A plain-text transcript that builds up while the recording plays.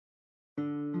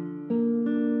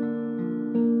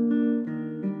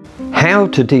How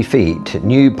to defeat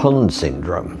new pond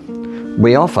syndrome.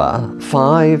 We offer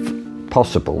 5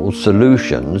 possible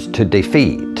solutions to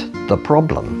defeat the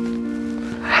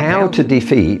problem. How to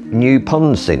defeat new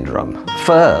pond syndrome.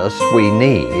 First, we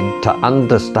need to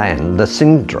understand the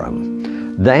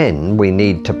syndrome. Then we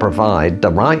need to provide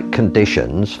the right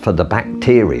conditions for the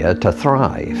bacteria to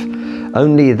thrive.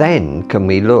 Only then can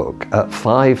we look at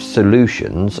 5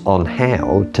 solutions on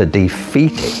how to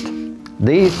defeat it.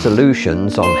 These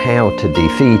solutions on how to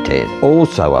defeat it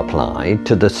also apply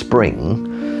to the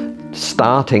spring,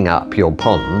 starting up your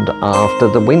pond after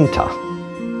the winter.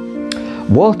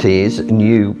 What is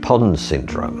new pond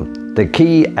syndrome? The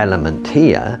key element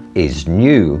here is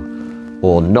new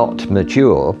or not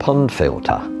mature pond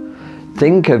filter.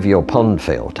 Think of your pond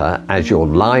filter as your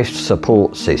life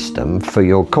support system for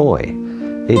your koi.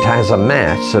 It has a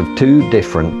mass of 2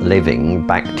 different living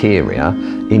bacteria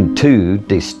in 2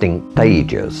 distinct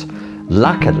stages.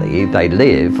 Luckily, they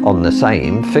live on the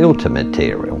same filter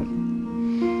material.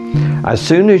 As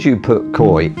soon as you put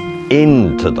koi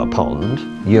into the pond,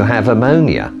 you have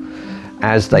ammonia,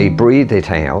 as they breathe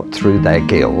it out through their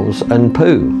gills and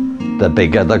poo. The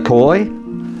bigger the koi,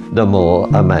 the more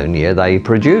ammonia they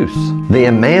produce. The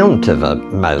amount of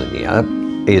ammonia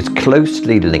is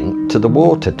closely linked to the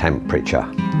water temperature.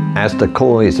 As the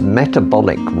koi's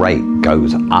metabolic rate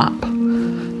goes up,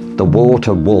 the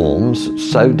water warms,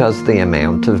 so does the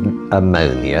amount of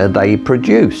ammonia they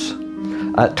produce.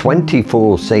 At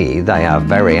 24°C, they are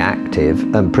very active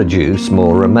and produce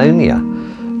more ammonia,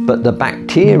 but the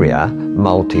bacteria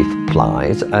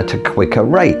multiplies at a quicker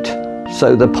rate,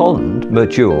 so the pond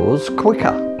matures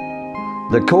quicker.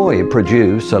 The koi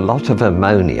produce a lot of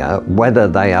ammonia whether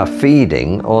they are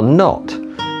feeding or not.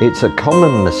 It's a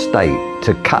common mistake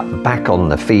to cut back on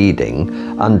the feeding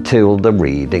until the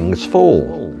readings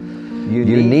fall.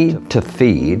 You need to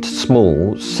feed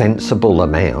small, sensible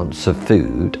amounts of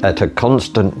food at a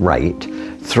constant rate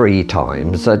 3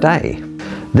 times a day.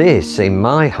 This, in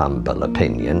my humble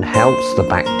opinion, helps the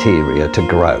bacteria to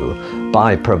grow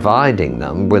by providing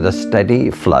them with a steady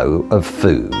flow of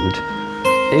food.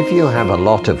 If you have a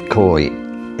lot of koi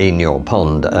in your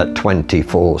pond at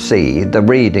 24°C, the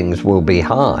readings will be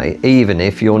high even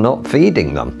if you're not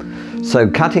feeding them. So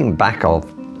cutting back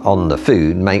on the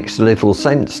food makes little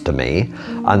sense to me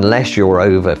unless you're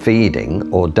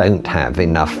overfeeding or don't have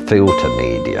enough filter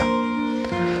media.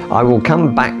 I will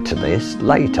come back to this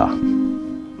later.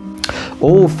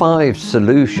 All 5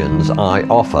 solutions I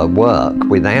offer work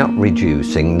without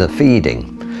reducing the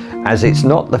feeding, as it's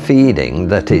not the feeding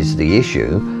that is the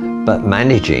issue, but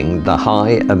managing the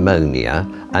high ammonia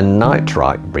and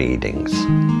nitrite readings.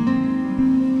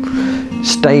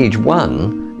 Stage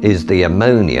 1 is the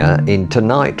ammonia into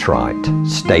nitrite.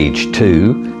 Stage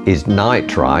 2 is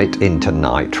nitrite into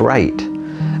nitrate.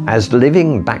 As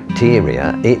living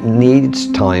bacteria, it needs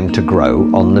time to grow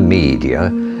on the media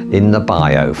in the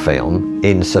biofilm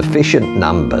in sufficient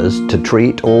numbers to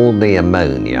treat all the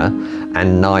ammonia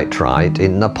and nitrite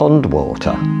in the pond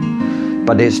water.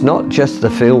 But it's not just the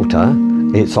filter,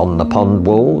 it's on the pond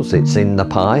walls, it's in the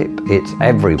pipe, it's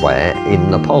everywhere in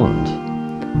the pond.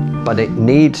 But it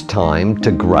needs time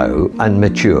to grow and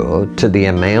mature to the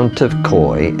amount of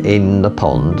koi in the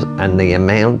pond and the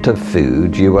amount of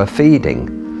food you are feeding.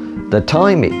 The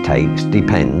time it takes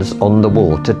depends on the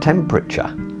water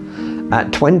temperature.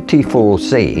 At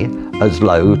 24°C, as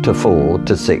low to 4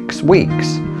 to 6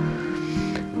 weeks.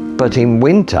 But in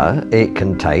winter, it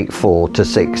can take 4 to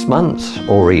 6 months,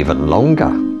 or even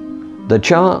longer. The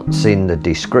charts in the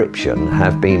description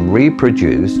have been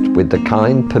reproduced with the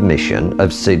kind permission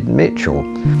of Sid Mitchell.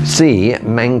 See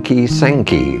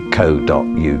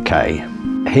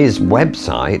mankysanky.co.uk. His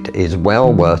website is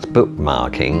well worth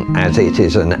bookmarking, as it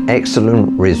is an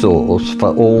excellent resource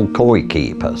for all koi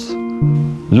keepers.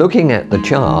 Looking at the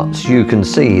charts, you can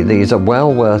see these are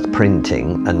well worth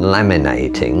printing and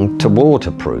laminating to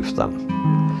waterproof them.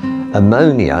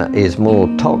 Ammonia is more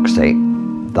toxic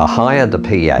the higher the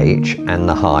pH and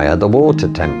the higher the water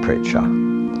temperature.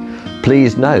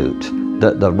 Please note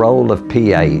that the role of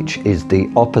pH is the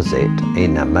opposite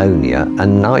in ammonia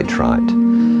and nitrite.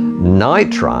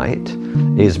 Nitrite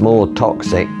is more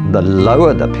toxic the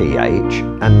lower the pH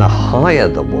and the higher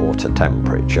the water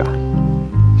temperature.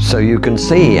 So you can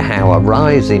see how a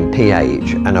rise in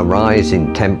pH and a rise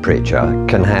in temperature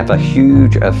can have a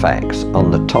huge effect on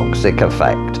the toxic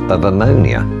effect of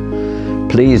ammonia.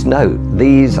 Please note,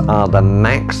 these are the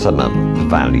maximum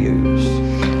values.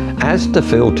 As the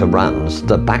filter runs,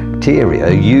 the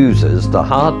bacteria uses the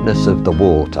hardness of the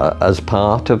water as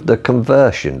part of the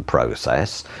conversion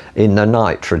process in the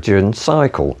nitrogen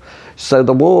cycle, so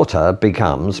the water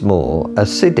becomes more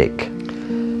acidic.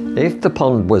 If the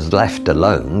pond was left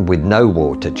alone with no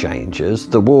water changes,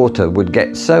 the water would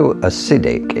get so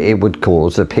acidic it would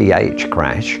cause a pH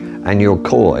crash and your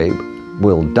koi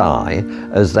will die,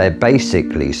 as they're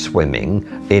basically swimming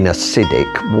in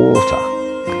acidic water.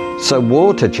 So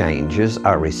water changes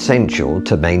are essential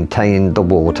to maintain the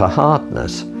water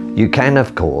hardness. You can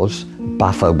of course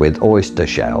buffer with oyster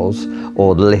shells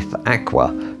or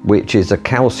Lithaqua, which is a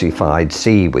calcified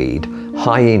seaweed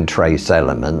high in trace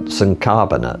elements and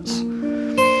carbonates.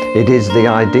 It is the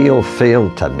ideal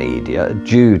filter media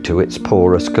due to its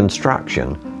porous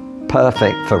construction,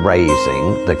 perfect for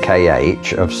raising the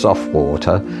KH of soft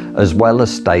water as well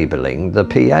as stabling the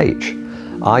pH.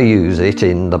 I use it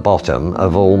in the bottom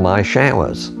of all my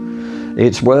showers.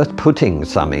 It's worth putting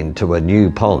some into a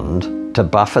new pond to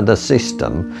buffer the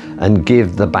system and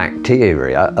give the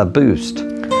bacteria a boost.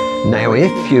 Now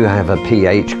if you have a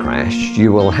pH crash,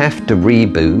 you will have to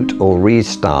reboot or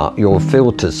restart your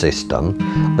filter system,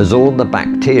 as all the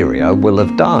bacteria will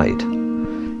have died.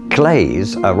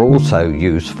 Clays are also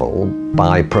useful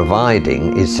by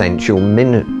providing essential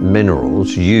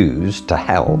minerals used to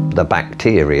help the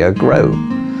bacteria grow.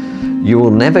 You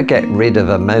will never get rid of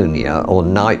ammonia or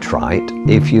nitrite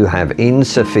if you have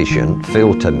insufficient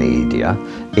filter media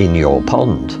in your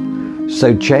pond.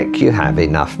 So check you have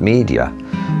enough media.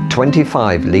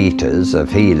 25 litres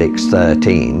of Helix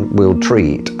 13 will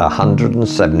treat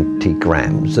 170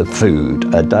 grams of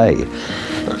food a day.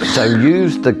 So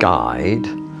use the guide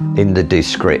in the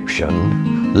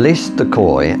description, list the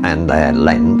koi and their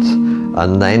length,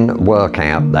 and then work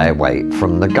out their weight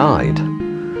from the guide.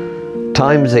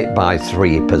 Times it by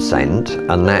 3%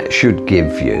 and that should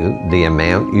give you the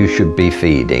amount you should be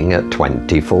feeding at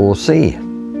 24C.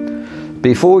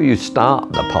 Before you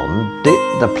start the pond,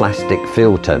 dip the plastic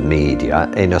filter media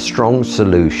in a strong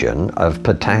solution of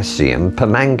potassium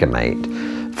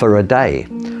permanganate for a day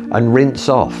and rinse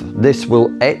off. This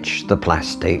will etch the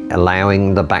plastic,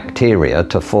 allowing the bacteria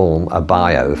to form a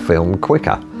biofilm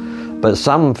quicker. But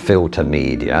some filter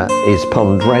media is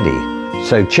pond ready,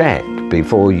 so check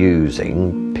before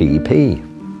using PP.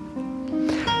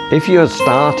 If you're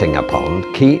starting a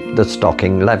pond, keep the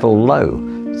stocking level low,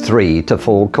 3 to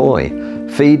 4 koi.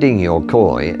 Feeding your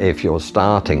koi, if you're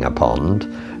starting a pond,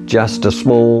 just a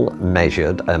small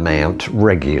measured amount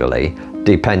regularly,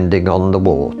 depending on the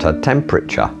water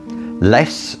temperature.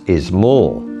 Less is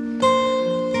more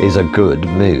is a good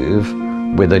move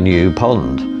with a new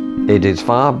pond. It is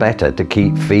far better to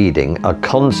keep feeding a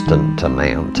constant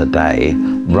amount a day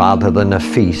rather than a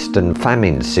feast and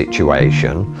famine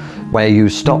situation where you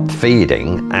stop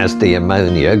feeding as the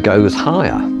ammonia goes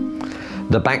higher.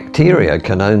 The bacteria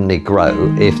can only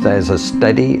grow if there's a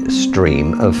steady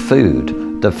stream of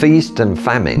food. The feast and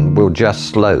famine will just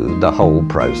slow the whole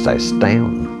process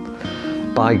down.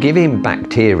 By giving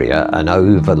bacteria an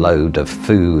overload of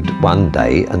food one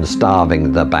day and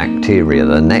starving the bacteria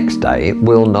the next day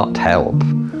will not help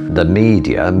the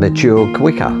media mature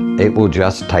quicker. It will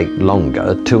just take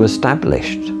longer to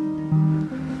establish.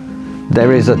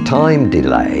 There is a time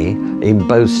delay in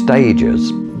both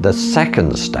stages. The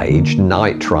second stage,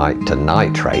 nitrite to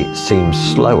nitrate, seems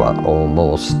slower or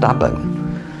more stubborn.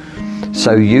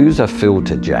 So use a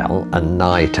filter gel and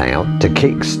NITE-OUT to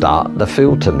kickstart the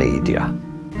filter media.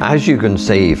 As you can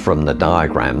see from the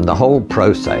diagram, the whole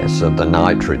process of the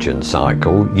nitrogen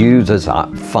cycle uses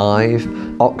up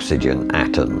 5 oxygen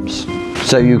atoms.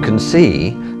 So you can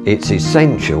see it's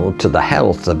essential to the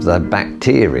health of the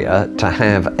bacteria to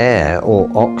have air or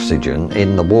oxygen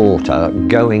in the water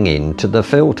going into the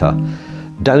filter.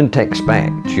 Don't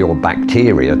expect your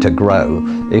bacteria to grow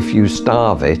if you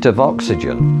starve it of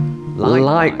oxygen.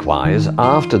 Likewise,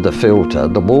 after the filter,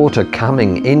 the water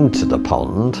coming into the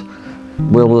pond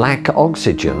will lack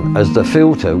oxygen as the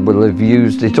filter will have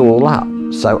used it all up,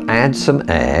 so add some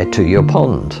air to your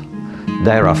pond.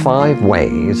 There are 5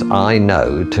 ways I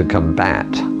know to combat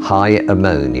high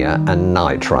ammonia and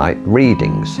nitrite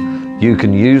readings. You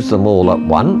can use them all at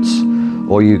once,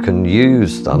 or you can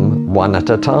use them one at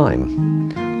a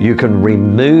time. You can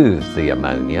remove the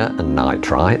ammonia and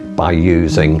nitrite by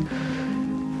using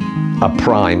a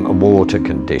prime water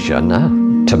conditioner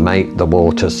to make the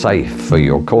water safe for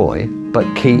your koi, but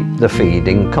keep the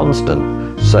feeding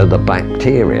constant so the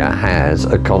bacteria has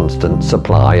a constant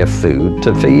supply of food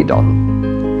to feed on.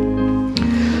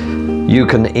 You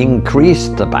can increase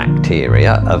the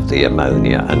bacteria of the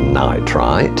ammonia and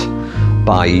nitrite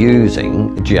by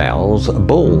using gels,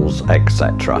 balls,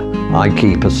 etc. I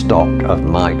keep a stock of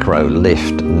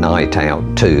MICROBE-LIFT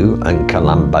NITE-OUT II and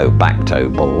Colombo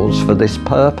Bacto Balls for this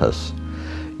purpose.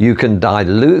 You can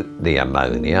dilute the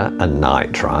ammonia and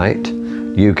nitrite.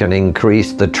 You can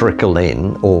increase the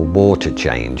trickle-in or water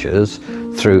changes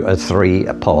through a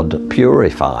 3-pod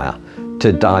purifier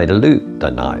to dilute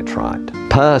the nitrite.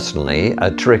 Personally,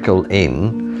 a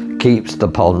trickle-in keeps the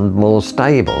pond more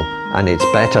stable, and it's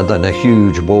better than a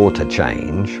huge water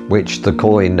change which the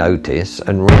koi notice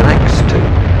and relax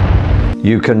to.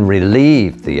 You can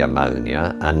relieve the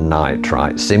ammonia and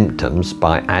nitrite symptoms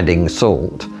by adding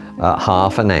salt at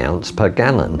 ½ ounce per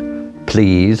gallon.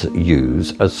 Please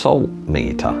use a salt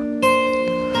meter.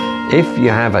 If you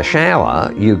have a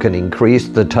shower, you can increase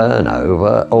the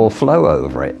turnover or flow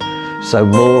over it, so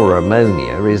more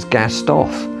ammonia is gassed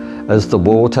off. As the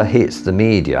water hits the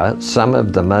media, some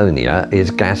of the ammonia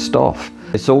is gassed off.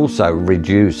 This also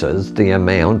reduces the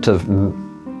amount of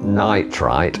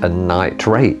nitrite and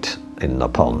nitrate in the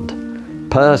pond.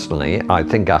 Personally, I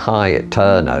think a high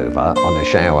turnover on a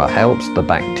shower helps the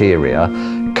bacteria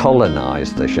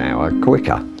colonize the shower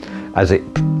quicker, as it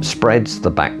spreads the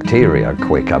bacteria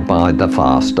quicker by the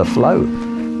faster flow.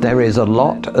 There is a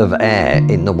lot of air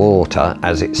in the water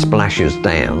as it splashes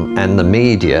down, and the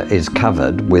media is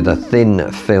covered with a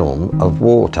thin film of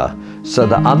water, so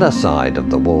the other side of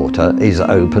the water is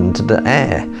open to the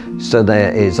air, so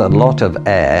there is a lot of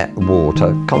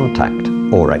air-water contact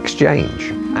or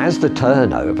exchange. As the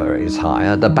turnover is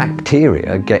higher, the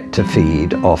bacteria get to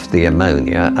feed off the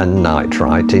ammonia and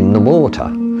nitrite in the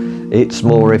water. It's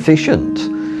more efficient.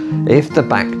 If the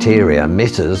bacteria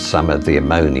misses some of the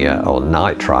ammonia or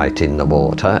nitrite in the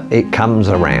water, it comes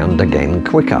around again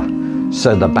quicker,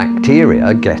 so the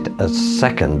bacteria get a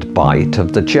second bite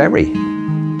of the cherry.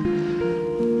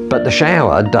 But the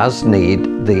shower does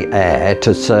need the air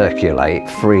to circulate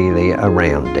freely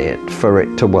around it for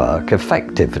it to work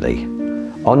effectively.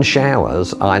 On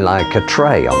showers, I like a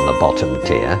tray on the bottom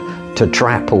tier to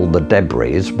trap all the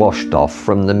debris washed off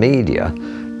from the media,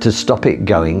 to stop it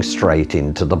going straight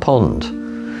into the pond.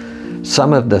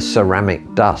 Some of the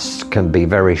ceramic dust can be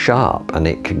very sharp, and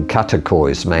it can cut a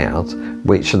koi's mouth,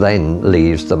 which then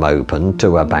leaves them open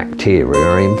to a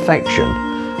bacteria infection.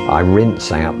 I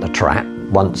rinse out the trap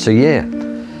once a year.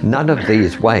 None of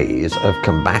these ways of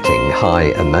combating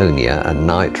high ammonia and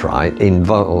nitrite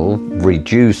involve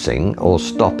reducing or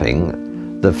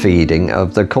stopping the feeding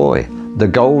of the koi. The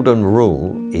golden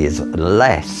rule is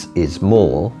less is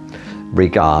more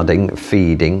regarding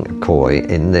feeding koi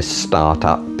in this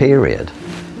startup period.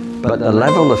 But the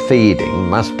level of feeding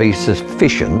must be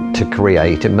sufficient to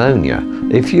create ammonia.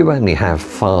 If you only have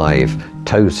 5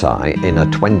 tocci in a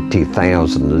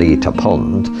 20,000 litre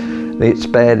pond, it's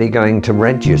barely going to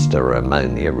register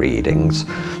ammonia readings.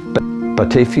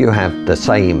 But if you have the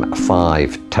same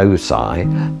 5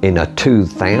 tocci in a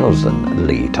 2,000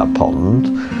 litre pond,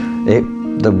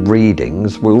 the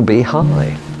readings will be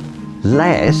high.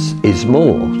 Less is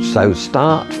more, so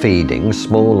start feeding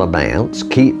small amounts,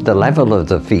 keep the level of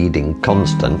the feeding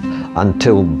constant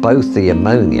until both the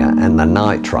ammonia and the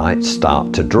nitrite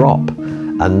start to drop,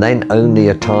 and then only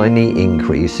a tiny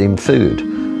increase in food.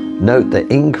 Note the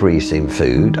increase in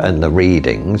food and the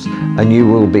readings, and you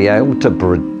will be able to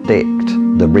predict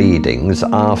the readings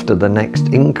after the next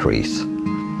increase.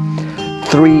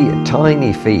 3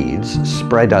 tiny feeds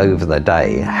spread over the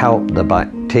day help the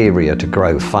bacteria to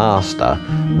grow faster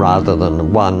rather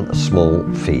than 1 small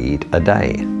feed a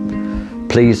day.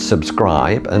 Please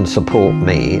subscribe and support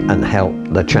me and help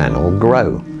the channel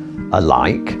grow. A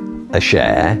like, a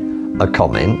share, a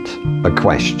comment, a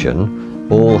question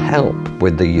all help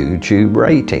with the YouTube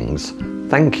ratings.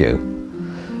 Thank you.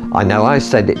 I know I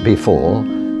said it before,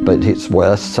 but it's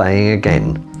worth saying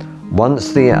again.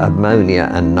 Once the ammonia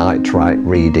and nitrite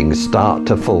readings start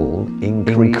to fall,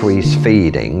 increase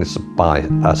feedings by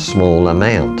a small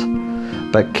amount.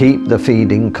 But keep the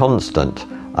feeding constant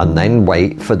and then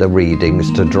wait for the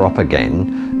readings to drop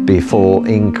again before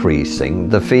increasing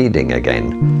the feeding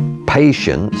again.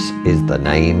 Patience is the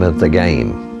name of the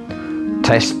game.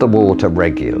 Test the water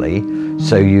regularly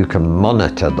so you can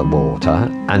monitor the water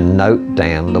and note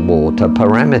down the water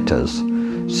parameters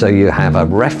so you have a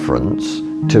reference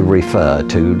to refer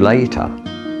to later.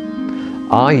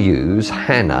 I use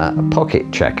Hana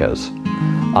pocket checkers.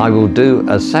 I will do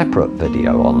a separate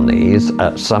video on these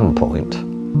at some point.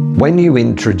 When you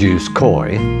introduce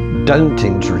koi, don't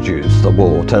introduce the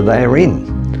water they're in.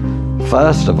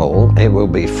 First of all, it will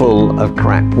be full of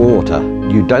crap water.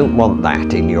 You don't want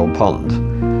that in your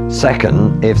pond.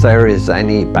 Second, if there is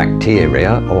any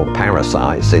bacteria or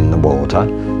parasites in the water,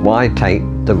 why take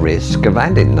the risk of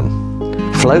adding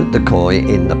them? Float the koi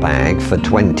in the bag for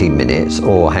 20 minutes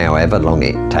or however long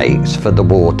it takes for the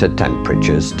water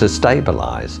temperatures to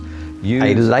stabilise.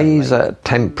 A laser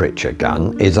temperature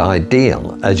gun is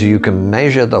ideal as you can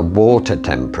measure the water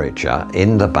temperature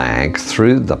in the bag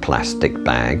through the plastic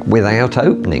bag without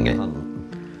opening it.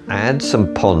 Add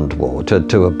some pond water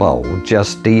to a bowl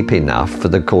just deep enough for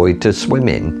the koi to swim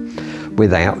in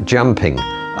without jumping.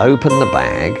 Open the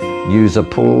bag, use a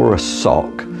porous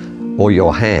sock or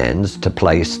your hands to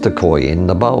place the koi in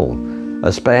the bowl.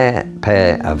 A spare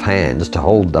pair of hands to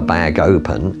hold the bag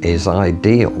open is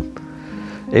ideal.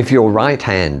 If you're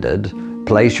right-handed,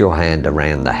 place your hand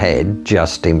around the head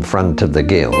just in front of the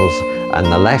gills and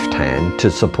the left hand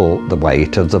to support the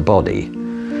weight of the body,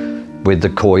 with the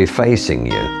koi facing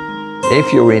you.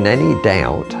 If you're in any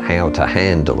doubt how to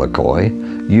handle a koi,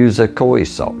 use a koi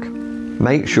sock.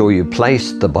 Make sure you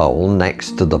place the bowl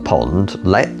next to the pond,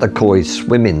 let the koi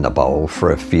swim in the bowl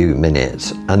for a few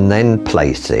minutes and then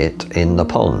place it in the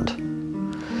pond.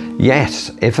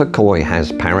 Yes, if a koi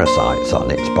has parasites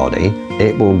on its body,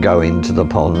 it will go into the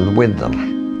pond with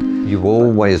them. You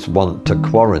always want to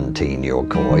quarantine your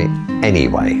koi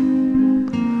anyway.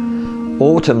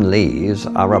 Autumn leaves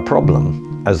are a problem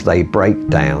as they break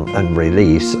down and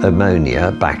release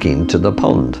ammonia back into the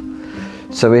pond.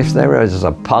 So if there is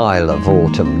a pile of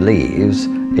autumn leaves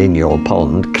in your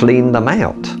pond, clean them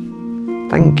out.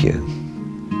 Thank you.